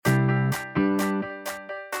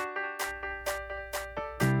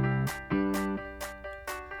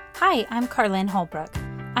Hi, I'm Carlin Holbrook.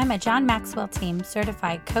 I'm a John Maxwell Team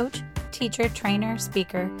certified coach, teacher, trainer,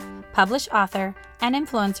 speaker, published author, and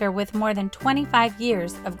influencer with more than 25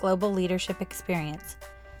 years of global leadership experience.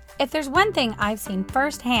 If there's one thing I've seen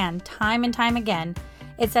firsthand time and time again,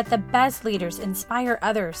 it's that the best leaders inspire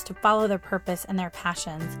others to follow their purpose and their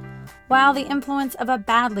passions, while the influence of a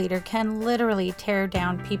bad leader can literally tear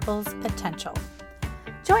down people's potential.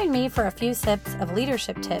 Join me for a few sips of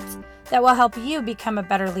leadership tips that will help you become a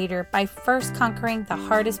better leader by first conquering the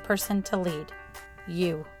hardest person to lead,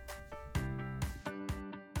 you.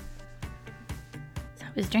 So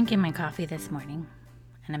I was drinking my coffee this morning,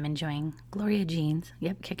 and I'm enjoying Gloria Jean's,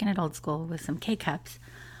 kicking it old school with some K-Cups,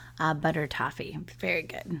 butter toffee. It's very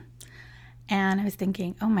good. And I was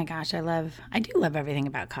thinking, oh my gosh, I do love everything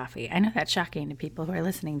about coffee. I know that's shocking to people who are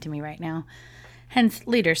listening to me right now. Hence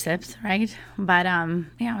leader sips, right? But I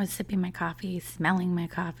was sipping my coffee, smelling my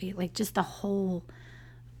coffee, like just the whole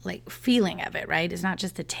feeling of it, right? It's not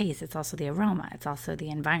just the taste, it's also the aroma, it's also the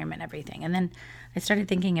environment, everything. And then I started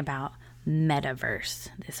thinking about metaverse,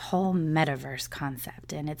 this whole metaverse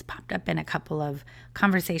concept. And it's popped up in a couple of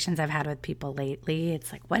conversations I've had with people lately.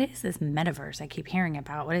 It's like, what is this metaverse I keep hearing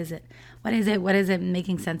about? What is it? What is it? What is it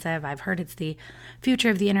making sense of? I've heard it's the future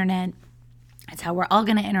of the internet. It's how we're all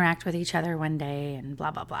going to interact with each other one day and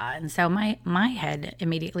blah, blah, blah. And so my head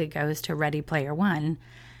immediately goes to Ready Player One,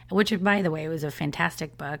 which, by the way, was a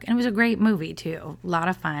fantastic book. And it was a great movie, too. A lot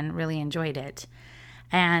of fun. Really enjoyed it.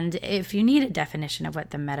 And if you need a definition of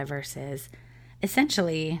what the metaverse is,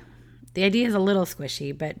 essentially, the idea is a little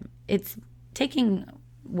squishy, but it's taking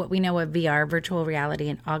what we know of VR, virtual reality,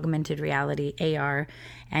 and augmented reality, AR,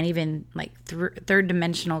 and even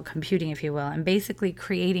third-dimensional computing, if you will, and basically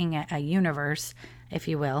creating a universe, if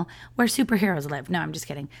you will, where superheroes live. No, I'm just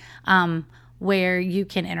kidding. Where you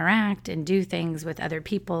can interact and do things with other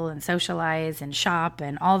people and socialize and shop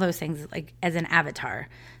and all those things like as an avatar.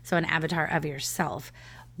 So an avatar of yourself.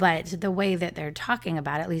 But the way that they're talking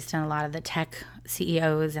about it, at least in a lot of the tech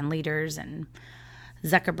CEOs and leaders and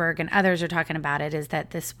Zuckerberg and others are talking about it, is that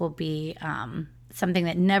this will be something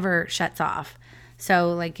that never shuts off.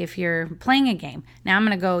 So like if you're playing a game, now I'm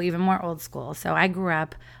going to go even more old school. So I grew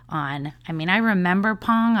up I remember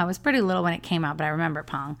Pong. I was pretty little when it came out, but I remember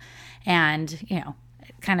Pong. And,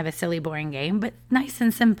 kind of a silly, boring game, but nice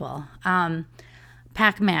and simple.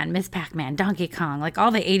 Pac-Man, Miss Pac-Man, Donkey Kong, like all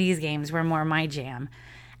the 80s games were more my jam.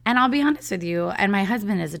 And I'll be honest with you, and my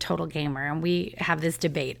husband is a total gamer, and we have this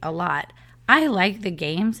debate a lot. I like the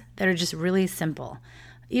games that are just really simple.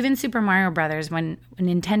 Even Super Mario Brothers, when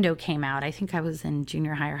Nintendo came out, I think I was in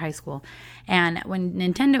junior high or high school, and when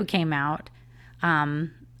Nintendo came out,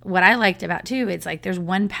 what I liked about too, it's like there's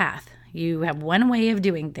one path. You have one way of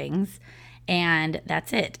doing things, and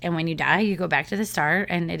that's it. And when you die, you go back to the start,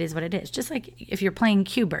 and it is what it is. Just like if you're playing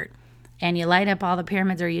Q*bert, and you light up all the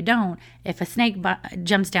pyramids or you don't, if a snake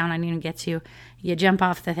jumps down on you and gets you, you jump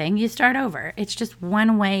off the thing, you start over. It's just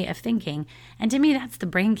one way of thinking. And to me, that's the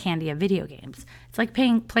brain candy of video games. It's like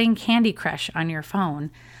playing Candy Crush on your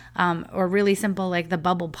phone, or really simple like the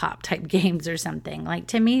Bubble Pop type games or something. Like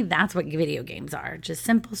to me, that's what video games are. Just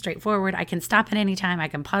simple, straightforward. I can stop at any time. I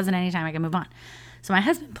can pause at any time. I can move on. So my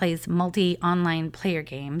husband plays multi-online player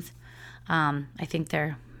games. I think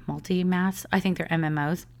they're multi-mass. I think they're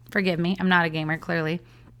MMOs. Forgive me, I'm not a gamer, clearly.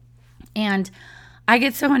 And I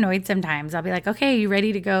get so annoyed sometimes. I'll be like, okay, you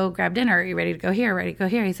ready to go grab dinner? Are you ready to go here? Ready to go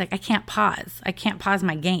here? He's like, I can't pause. I can't pause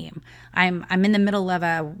my game. I'm in the middle of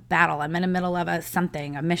a battle. I'm in the middle of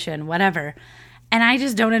a mission, whatever. And I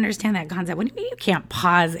just don't understand that concept. What do you mean you can't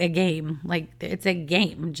pause a game? Like, it's a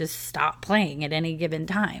game. Just stop playing at any given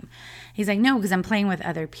time. He's like, no, because I'm playing with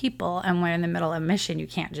other people, and we're in the middle of a mission. You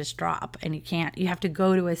can't just drop, and you have to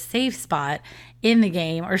go to a safe spot in the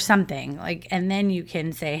game or something. And then you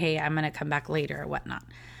can say, hey, I'm going to come back later or whatnot.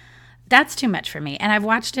 That's too much for me. And I've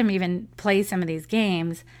watched him even play some of these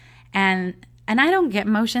games, and I don't get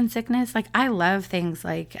motion sickness. Like, I love things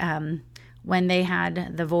like, when they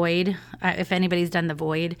had The Void, if anybody's done The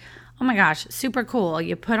Void, oh my gosh, super cool.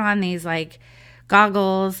 You put on these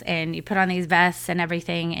goggles and you put on these vests and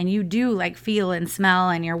everything, and you do feel and smell,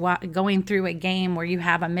 and you're going through a game where you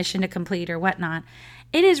have a mission to complete or whatnot.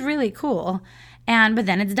 It is really cool. But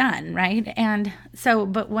then it's done, right? And so,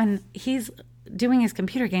 but when he's doing his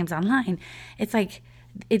computer games online, it's like,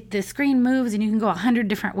 the screen moves and you can go 100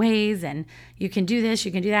 different ways, and you can do this,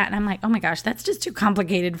 you can do that. And I'm like, oh my gosh, that's just too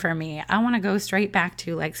complicated for me. I want to go straight back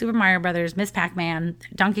to Super Mario Brothers, Miss Pac-Man,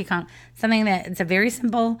 Donkey Kong, something that it's a very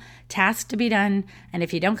simple task to be done. And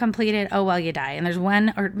if you don't complete it, oh, well, you die. And there's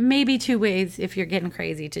one or maybe two ways if you're getting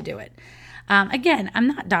crazy to do it. Again, I'm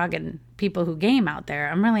not dogging people who game out there.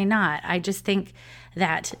 I'm really not. I just think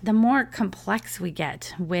that the more complex we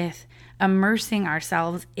get with immersing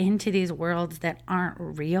ourselves into these worlds that aren't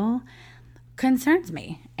real concerns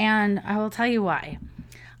me. And I will tell you why.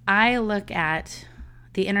 I look at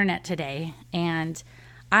the internet today, and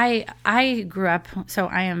I grew up, so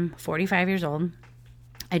I am 45 years old.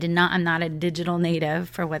 I'm not a digital native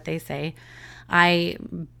for what they say. I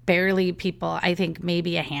think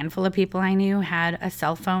maybe a handful of people I knew had a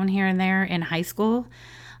cell phone here and there in high school.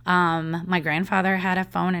 My grandfather had a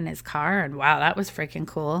phone in his car, and wow, that was freaking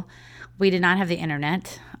cool. We did not have the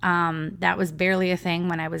internet. That was barely a thing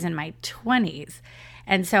when I was in my 20s.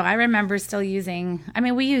 And so I remember still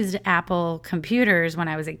we used Apple computers when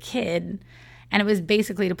I was a kid, and it was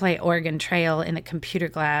basically to play Oregon Trail in the computer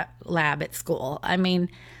lab at school.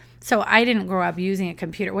 So I didn't grow up using a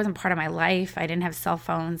computer. It wasn't part of my life. I didn't have cell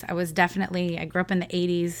phones. I grew up in the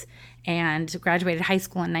 80s and graduated high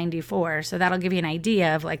school in 94. So that'll give you an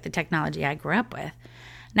idea of like the technology I grew up with.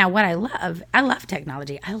 Now, what I love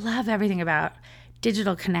technology. I love everything about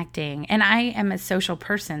digital connecting. And I am a social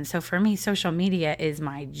person. So for me, social media is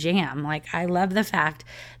my jam. Like, I love the fact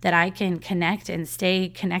that I can connect and stay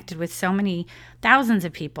connected with so many thousands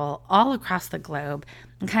of people all across the globe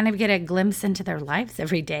and kind of get a glimpse into their lives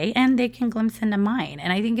every day, and they can glimpse into mine.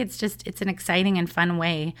 And I think it's an exciting and fun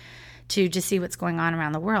way to just see what's going on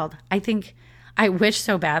around the world. I wish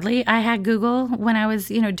so badly I had Google when I was,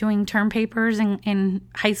 doing term papers in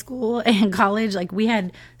high school and college. Like, we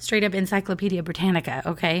had straight up Encyclopedia Britannica,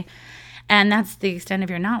 okay? And that's the extent of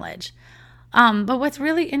your knowledge. But what's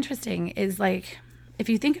really interesting is, like, if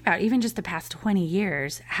you think about even just the past 20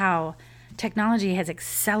 years, how technology has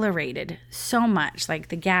accelerated so much. Like,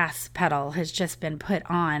 the gas pedal has just been put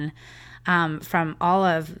on from all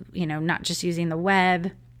of, not just using the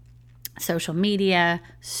web, social media,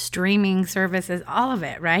 streaming services, all of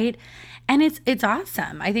it, right? And it's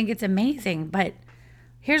awesome. I think it's amazing. But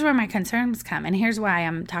here's where my concerns come. And here's why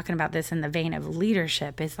I'm talking about this in the vein of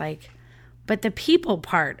leadership is like, but the people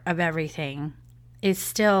part of everything is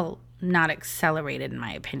still not accelerated, in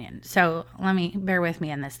my opinion. So bear with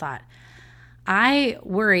me in this thought. I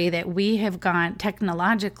worry that we have gone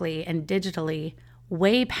technologically and digitally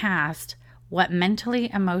way past what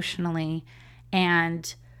mentally, emotionally,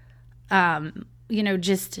 and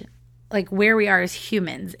just like where we are as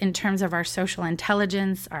humans in terms of our social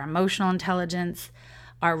intelligence, our emotional intelligence,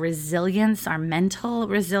 our resilience, our mental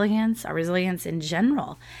resilience, our resilience in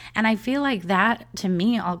general. And I feel like that, to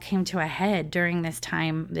me, all came to a head during this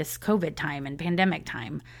time, this COVID time and pandemic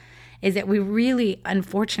time, is that we really,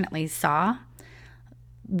 unfortunately, saw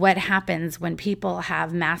what happens when people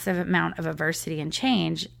have massive amount of adversity and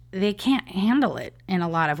change. They can't handle it in a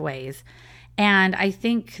lot of ways. And I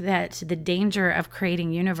think that the danger of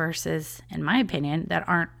creating universes, in my opinion, that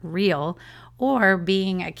aren't real, or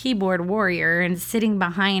being a keyboard warrior and sitting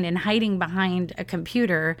behind and hiding behind a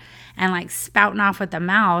computer and like spouting off with the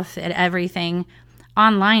mouth at everything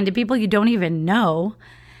online to people you don't even know.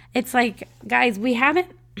 It's like, guys, we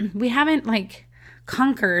haven't like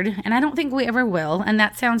conquered, and I don't think we ever will, and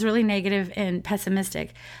that sounds really negative and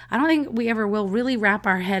pessimistic. I don't think we ever will really wrap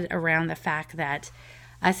our head around the fact that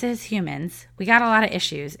us as humans, we got a lot of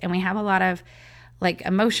issues, and we have a lot of like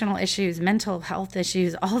emotional issues, mental health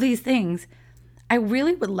issues, all these things. I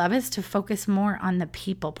really would love us to focus more on the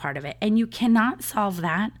people part of it. And you cannot solve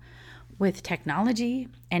that with technology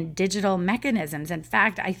and digital mechanisms. In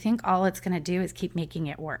fact, I think all it's going to do is keep making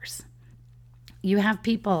it worse. You have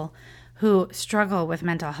people who struggle with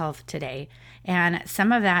mental health today, and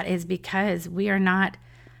some of that is because we are not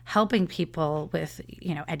helping people with,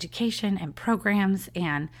 education and programs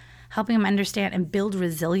and helping them understand and build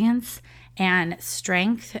resilience and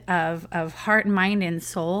strength of heart, mind, and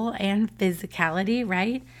soul and physicality,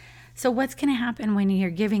 right? So what's going to happen when you're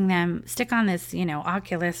giving them, stick on this,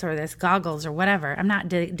 Oculus or this goggles or whatever. I'm not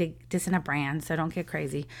dissing a brand, so don't get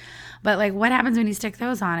crazy. But like, what happens when you stick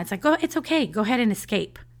those on? It's like, it's okay. Go ahead and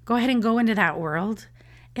escape. Go ahead and go into that world.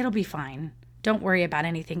 It'll be fine. Don't worry about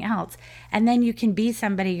anything else. And then you can be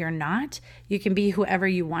somebody you're not. You can be whoever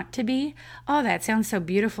you want to be. Oh, that sounds so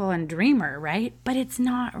beautiful and dreamer, right? But it's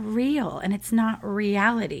not real, and it's not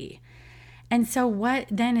reality. And so what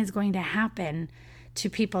then is going to happen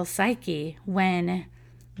to people's psyche when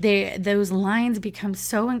those lines become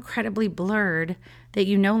so incredibly blurred that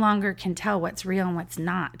you no longer can tell what's real and what's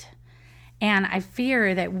not? And I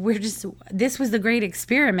fear that this was the great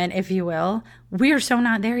experiment, if you will. We are so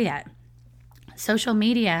not there yet. Social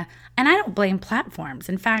media, and I don't blame platforms.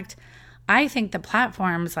 In fact, I think the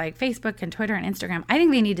platforms like Facebook and Twitter and Instagram, I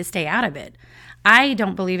think they need to stay out of it. I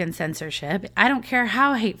don't believe in censorship. I don't care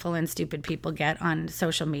how hateful and stupid people get on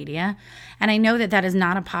social media. And I know that that is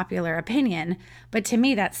not a popular opinion, but to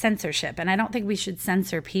me, that's censorship. And I don't think we should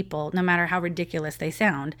censor people no matter how ridiculous they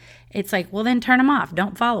sound. It's like, well, then turn them off.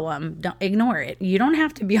 Don't follow them. Don't ignore it. You don't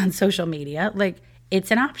have to be on social media. Like, it's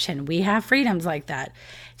an option. We have freedoms like that.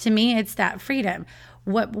 To me, it's that freedom.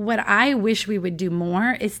 What I wish we would do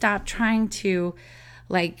more is stop trying to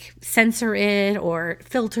like censor it or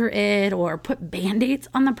filter it or put band-aids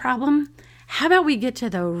on the problem. How about we get to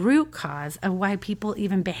the root cause of why people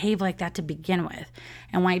even behave like that to begin with,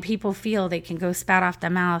 and why people feel they can go spout off the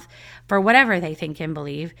mouth for whatever they think and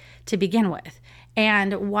believe to begin with,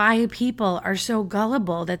 and why people are so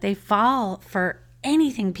gullible that they fall for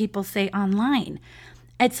anything people say online.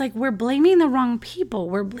 It's like we're blaming the wrong people.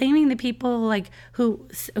 We're blaming the people like who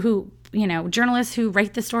journalists who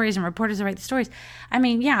write the stories and reporters who write the stories. I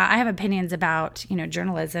mean, yeah, I have opinions about,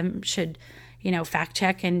 journalism should, fact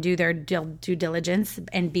check and do their due diligence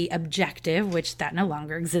and be objective, which that no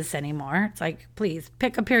longer exists anymore. It's like, please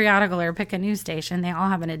pick a periodical or pick a news station. They all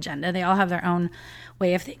have an agenda. They all have their own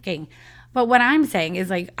way of thinking. But what I'm saying is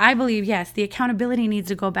like, I believe, yes, the accountability needs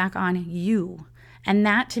to go back on you. And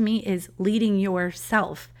that to me is leading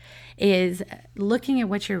yourself, is looking at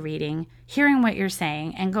what you're reading, hearing what you're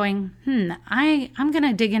saying, and going, I'm going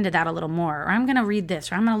to dig into that a little more, or I'm going to read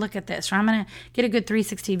this, or I'm going to look at this, or I'm going to get a good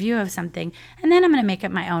 360 view of something, and then I'm going to make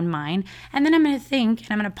up my own mind, and then I'm going to think,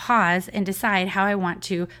 and I'm going to pause and decide how I want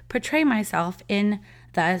to portray myself in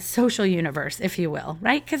the social universe, if you will,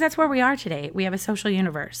 right? Because that's where we are today. We have a social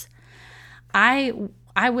universe.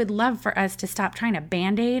 I would love for us to stop trying to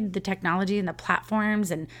band-aid the technology and the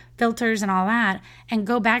platforms and filters and all that and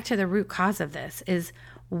go back to the root cause of this is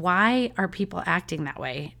why are people acting that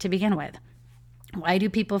way to begin with? Why do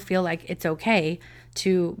people feel like it's okay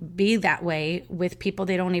to be that way with people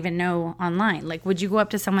they don't even know online? Like, would you go up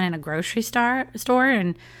to someone in a grocery store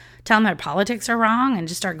and tell them their politics are wrong and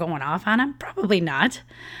just start going off on them? Probably not.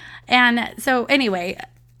 And so anyway,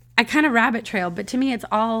 I kind of rabbit trailed, but to me, it's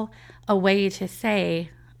all a way to say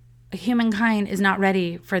humankind is not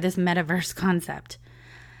ready for this metaverse concept.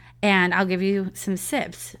 And I'll give you some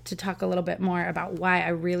sips to talk a little bit more about why I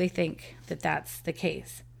really think that that's the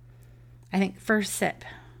case. I think first sip,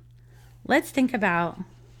 let's think about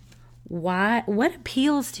what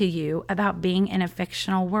appeals to you about being in a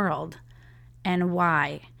fictional world and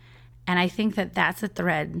why. And I think that that's a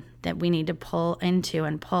thread that we need to pull into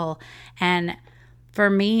and pull. And for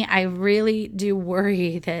me, I really do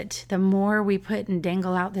worry that the more we put and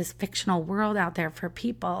dangle out this fictional world out there for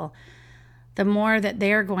people, the more that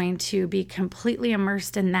they're going to be completely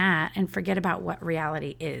immersed in that and forget about what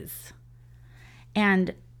reality is.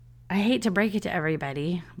 And I hate to break it to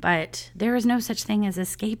everybody, but there is no such thing as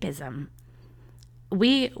escapism.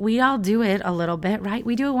 We all do it a little bit, right?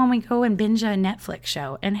 We do it when we go and binge a Netflix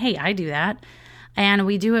show. And hey, I do that. And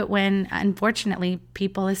we do it when, unfortunately,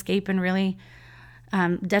 people escape in really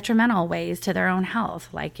detrimental ways to their own health,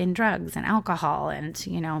 like in drugs and alcohol and,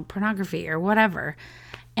 pornography or whatever.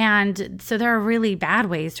 And so there are really bad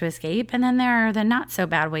ways to escape. And then there are the not so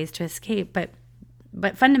bad ways to escape.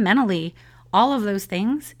 But fundamentally, all of those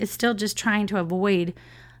things is still just trying to avoid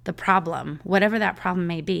the problem, whatever that problem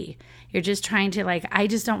may be. You're just trying to I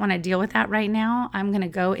just don't want to deal with that right now. I'm going to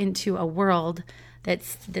go into a world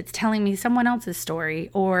that's telling me someone else's story,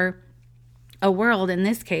 or a world, in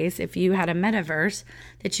this case, if you had a metaverse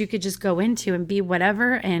that you could just go into and be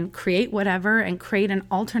whatever and create an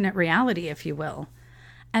alternate reality, if you will.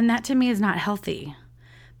 And that to me is not healthy,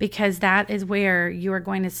 because that is where you are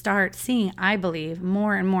going to start seeing, I believe,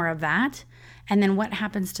 more and more of that. And then what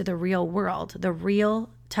happens to the real world, the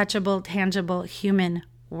real, touchable, tangible human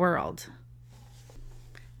world?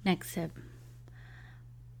 Next sip.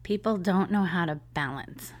 People don't know how to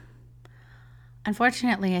balance.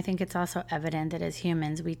 Unfortunately, I think it's also evident that as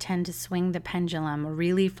humans, we tend to swing the pendulum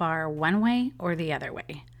really far one way or the other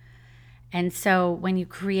way. And so when you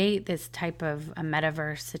create this type of a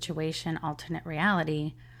metaverse situation, alternate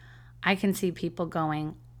reality, I can see people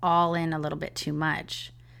going all in a little bit too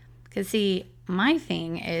much. Because see, my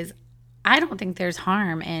thing is, I don't think there's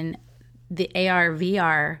harm in the AR,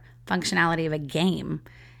 VR functionality of a game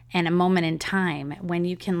and a moment in time when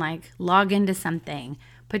you can log into something,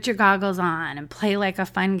 put your goggles on and play a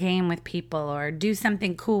fun game with people, or do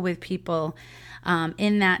something cool with people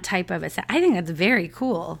in that type of I think that's very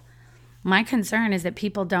cool. My concern is that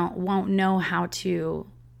people won't know how to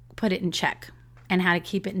put it in check and how to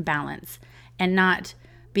keep it in balance and not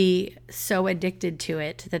be so addicted to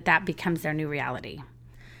it that becomes their new reality.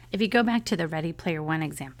 If you go back to the Ready Player One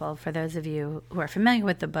example, for those of you who are familiar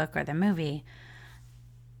with the book or the movie,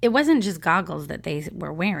 it wasn't just goggles that they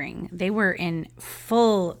were wearing. They were in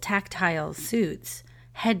full tactile suits,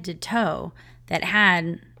 head to toe, that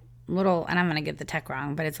had little, and I'm going to get the tech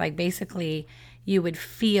wrong, but it's like basically you would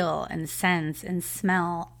feel and sense and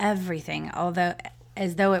smell everything, although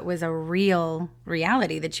as though it was a real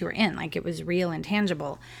reality that you were in, like it was real and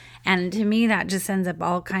tangible. And to me, that just sends up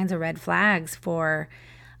all kinds of red flags for,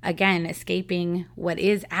 again, escaping what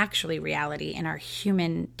is actually reality in our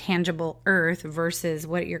human, tangible earth versus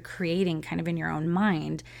what you're creating kind of in your own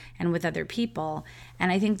mind and with other people.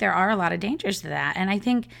 And I think there are a lot of dangers to that. And I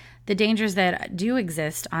think the dangers that do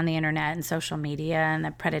exist on the internet and social media and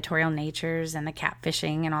the predatory natures and the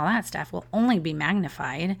catfishing and all that stuff will only be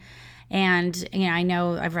magnified. And, I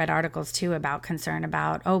know I've read articles too about concern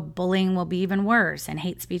about, bullying will be even worse and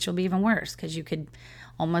hate speech will be even worse because you could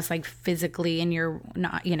almost like physically in your,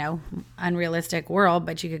 not, unrealistic world,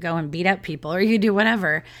 but you could go and beat up people or you could do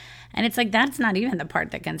whatever. And it's like, that's not even the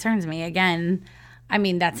part that concerns me. Again, I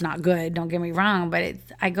mean, that's not good. Don't get me wrong. But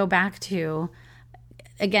I go back to,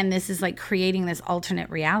 again, this is like creating this alternate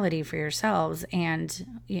reality for yourselves.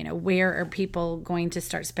 And, where are people going to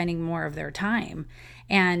start spending more of their time?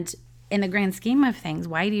 And in the grand scheme of things,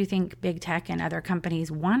 why do you think big tech and other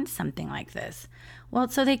companies want something like this? Well,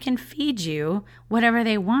 so they can feed you whatever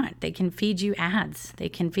they want. They can feed you ads. They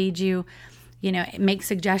can feed you, make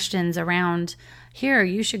suggestions around, here,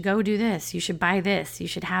 you should go do this. You should buy this. You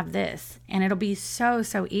should have this. And it'll be so,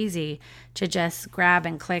 so easy to just grab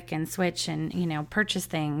and click and switch and, purchase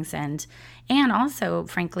things. And also,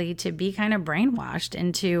 frankly, to be kind of brainwashed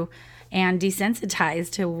into and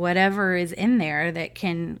desensitized to whatever is in there that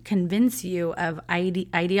can convince you of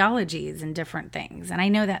ideologies and different things. And I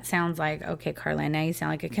know that sounds like, okay, Carla, now you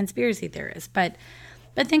sound like a conspiracy theorist, but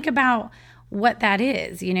think about what that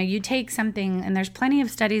is. You take something, and there's plenty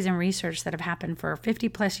of studies and research that have happened for 50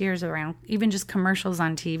 plus years around even just commercials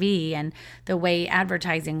on TV and the way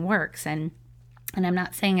advertising works. And I'm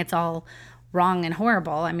not saying it's all wrong and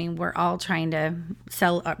horrible. I mean, we're all trying to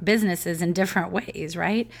sell businesses in different ways,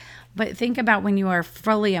 right? But think about when you are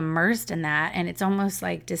fully immersed in that and it's almost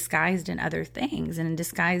like disguised in other things and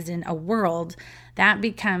disguised in a world, that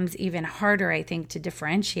becomes even harder, I think, to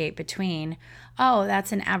differentiate between,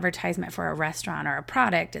 that's an advertisement for a restaurant or a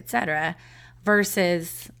product, etc.,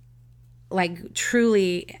 versus like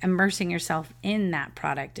truly immersing yourself in that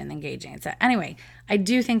product and engaging. So anyway, I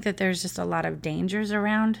do think that there's just a lot of dangers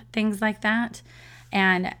around things like that.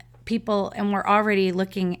 And we're already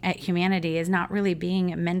looking at humanity as not really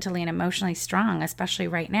being mentally and emotionally strong, especially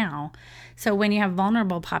right now. So when you have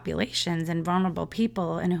vulnerable populations and vulnerable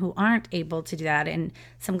people and who aren't able to do that, and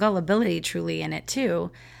some gullibility truly in it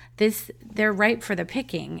too, they're ripe for the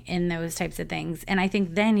picking in those types of things. And I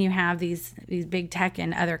think then you have these big tech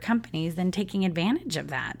and other companies then taking advantage of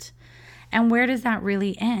that. And where does that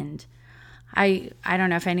really end? I don't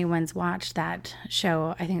know if anyone's watched that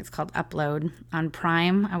show. I think it's called Upload on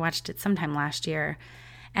Prime. I watched it sometime last year.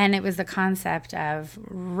 And it was the concept of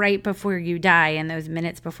right before you die, in those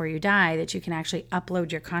minutes before you die, that you can actually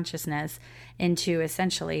upload your consciousness into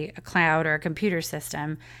essentially a cloud or a computer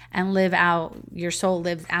system and your soul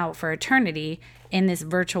lives out for eternity in this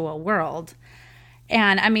virtual world.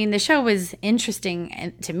 And I mean, the show was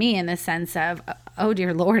interesting to me in the sense of, oh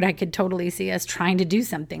dear Lord, I could totally see us trying to do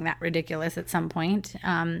something that ridiculous at some point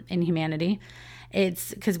in humanity.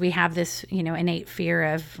 It's because we have this, innate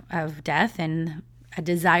fear of death and a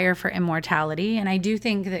desire for immortality. And I do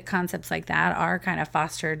think that concepts like that are kind of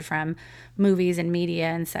fostered from movies and media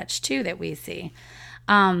and such too that we see.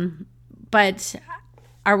 But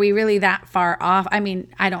are we really that far off? I mean,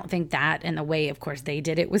 I don't think that in the way, of course, they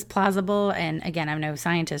did it was plausible. And again, I'm no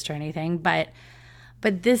scientist or anything, but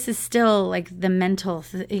this is still like the mental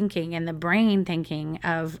thinking and the brain thinking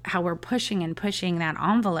of how we're pushing that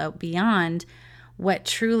envelope beyond what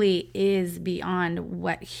truly is beyond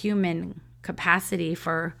what human capacity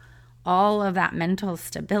for all of that mental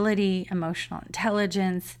stability, emotional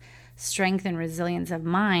intelligence, strength and resilience of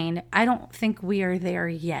mind. I don't think we are there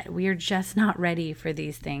yet. We are just not ready for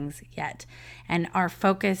these things yet. And our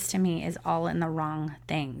focus to me is all in the wrong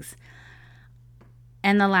things.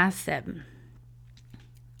 And the last sip.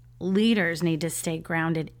 Leaders need to stay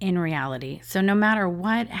grounded in reality. So no matter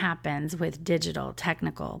what happens with digital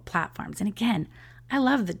technical platforms, and again, I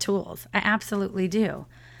love the tools. I absolutely do.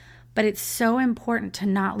 But it's so important to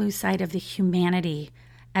not lose sight of the humanity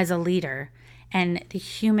as a leader and the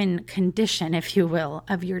human condition, if you will,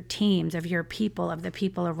 of your teams, of your people, of the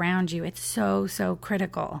people around you. It's so, so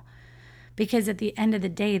critical. Because at the end of the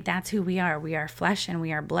day, that's who we are. We are flesh and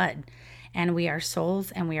we are blood. And we are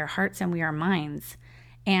souls and we are hearts and we are minds.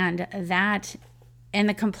 And that And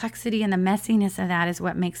the complexity and the messiness of that is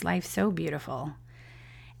what makes life so beautiful.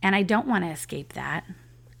 And I don't want to escape that.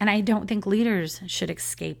 And I don't think leaders should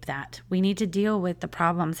escape that. We need to deal with the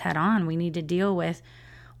problems head on. We need to deal with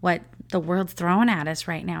what the world's throwing at us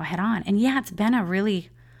right now head on. And yeah, it's been a really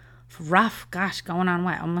rough, going on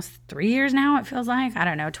almost 3 years now, it feels like. I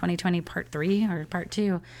don't know, 2020 part 3 or part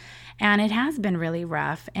 2. And it has been really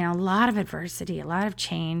rough, and a lot of adversity, a lot of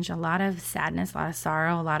change, a lot of sadness, a lot of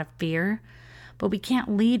sorrow, a lot of fear. But we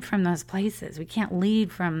can't lead from those places. We can't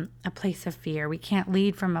lead from a place of fear. We can't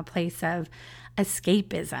lead from a place of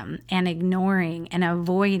escapism and ignoring and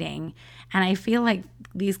avoiding. And I feel like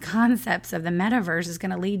these concepts of the metaverse is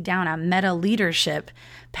going to lead down a meta leadership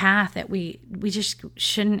path that we just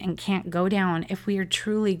shouldn't and can't go down if we are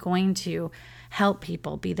truly going to help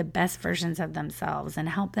people be the best versions of themselves and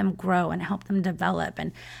help them grow and help them develop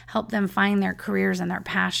and help them find their careers and their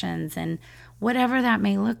passions and whatever that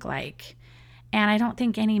may look like. And I don't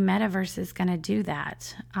think any metaverse is going to do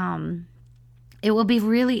that. It will be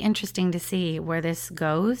really interesting to see where this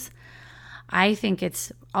goes. I think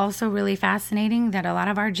it's also really fascinating that a lot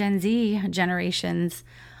of our Gen Z generations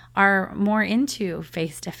are more into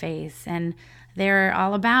face-to-face, and they're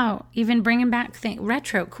all about even bringing back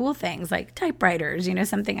retro cool things like typewriters,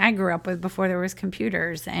 something I grew up with before there was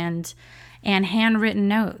computers, and handwritten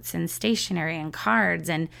notes and stationery and cards,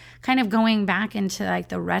 and kind of going back into like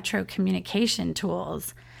the retro communication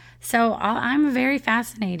tools. So I'm very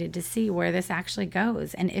fascinated to see where this actually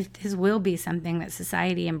goes, and if this will be something that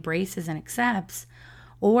society embraces and accepts,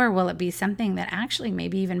 or will it be something that actually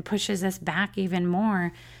maybe even pushes us back even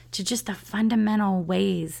more to just the fundamental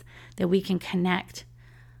ways that we can connect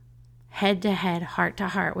head to head, heart to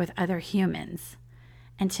heart with other humans.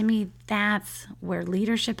 And to me, that's where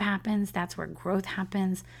leadership happens. That's where growth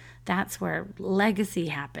happens. That's where legacy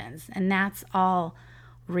happens. And that's all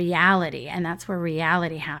reality. And that's where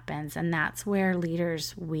reality happens. And that's where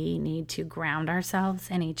leaders, we need to ground ourselves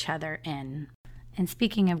and each other in. And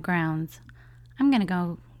speaking of grounds, I'm going to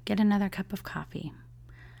go get another cup of coffee.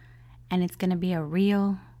 And it's going to be a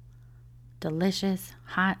real, delicious,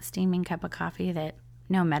 hot, steaming cup of coffee that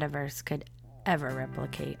no metaverse could ever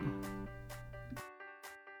replicate.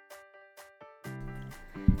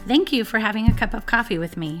 Thank you for having a cup of coffee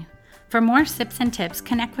with me. For more sips and tips,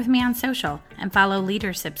 connect with me on social and follow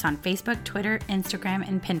Leadersips on Facebook, Twitter, Instagram,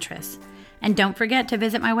 and Pinterest. And don't forget to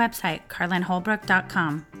visit my website,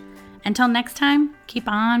 carlinholbrook.com. Until next time, keep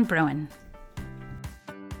on brewing.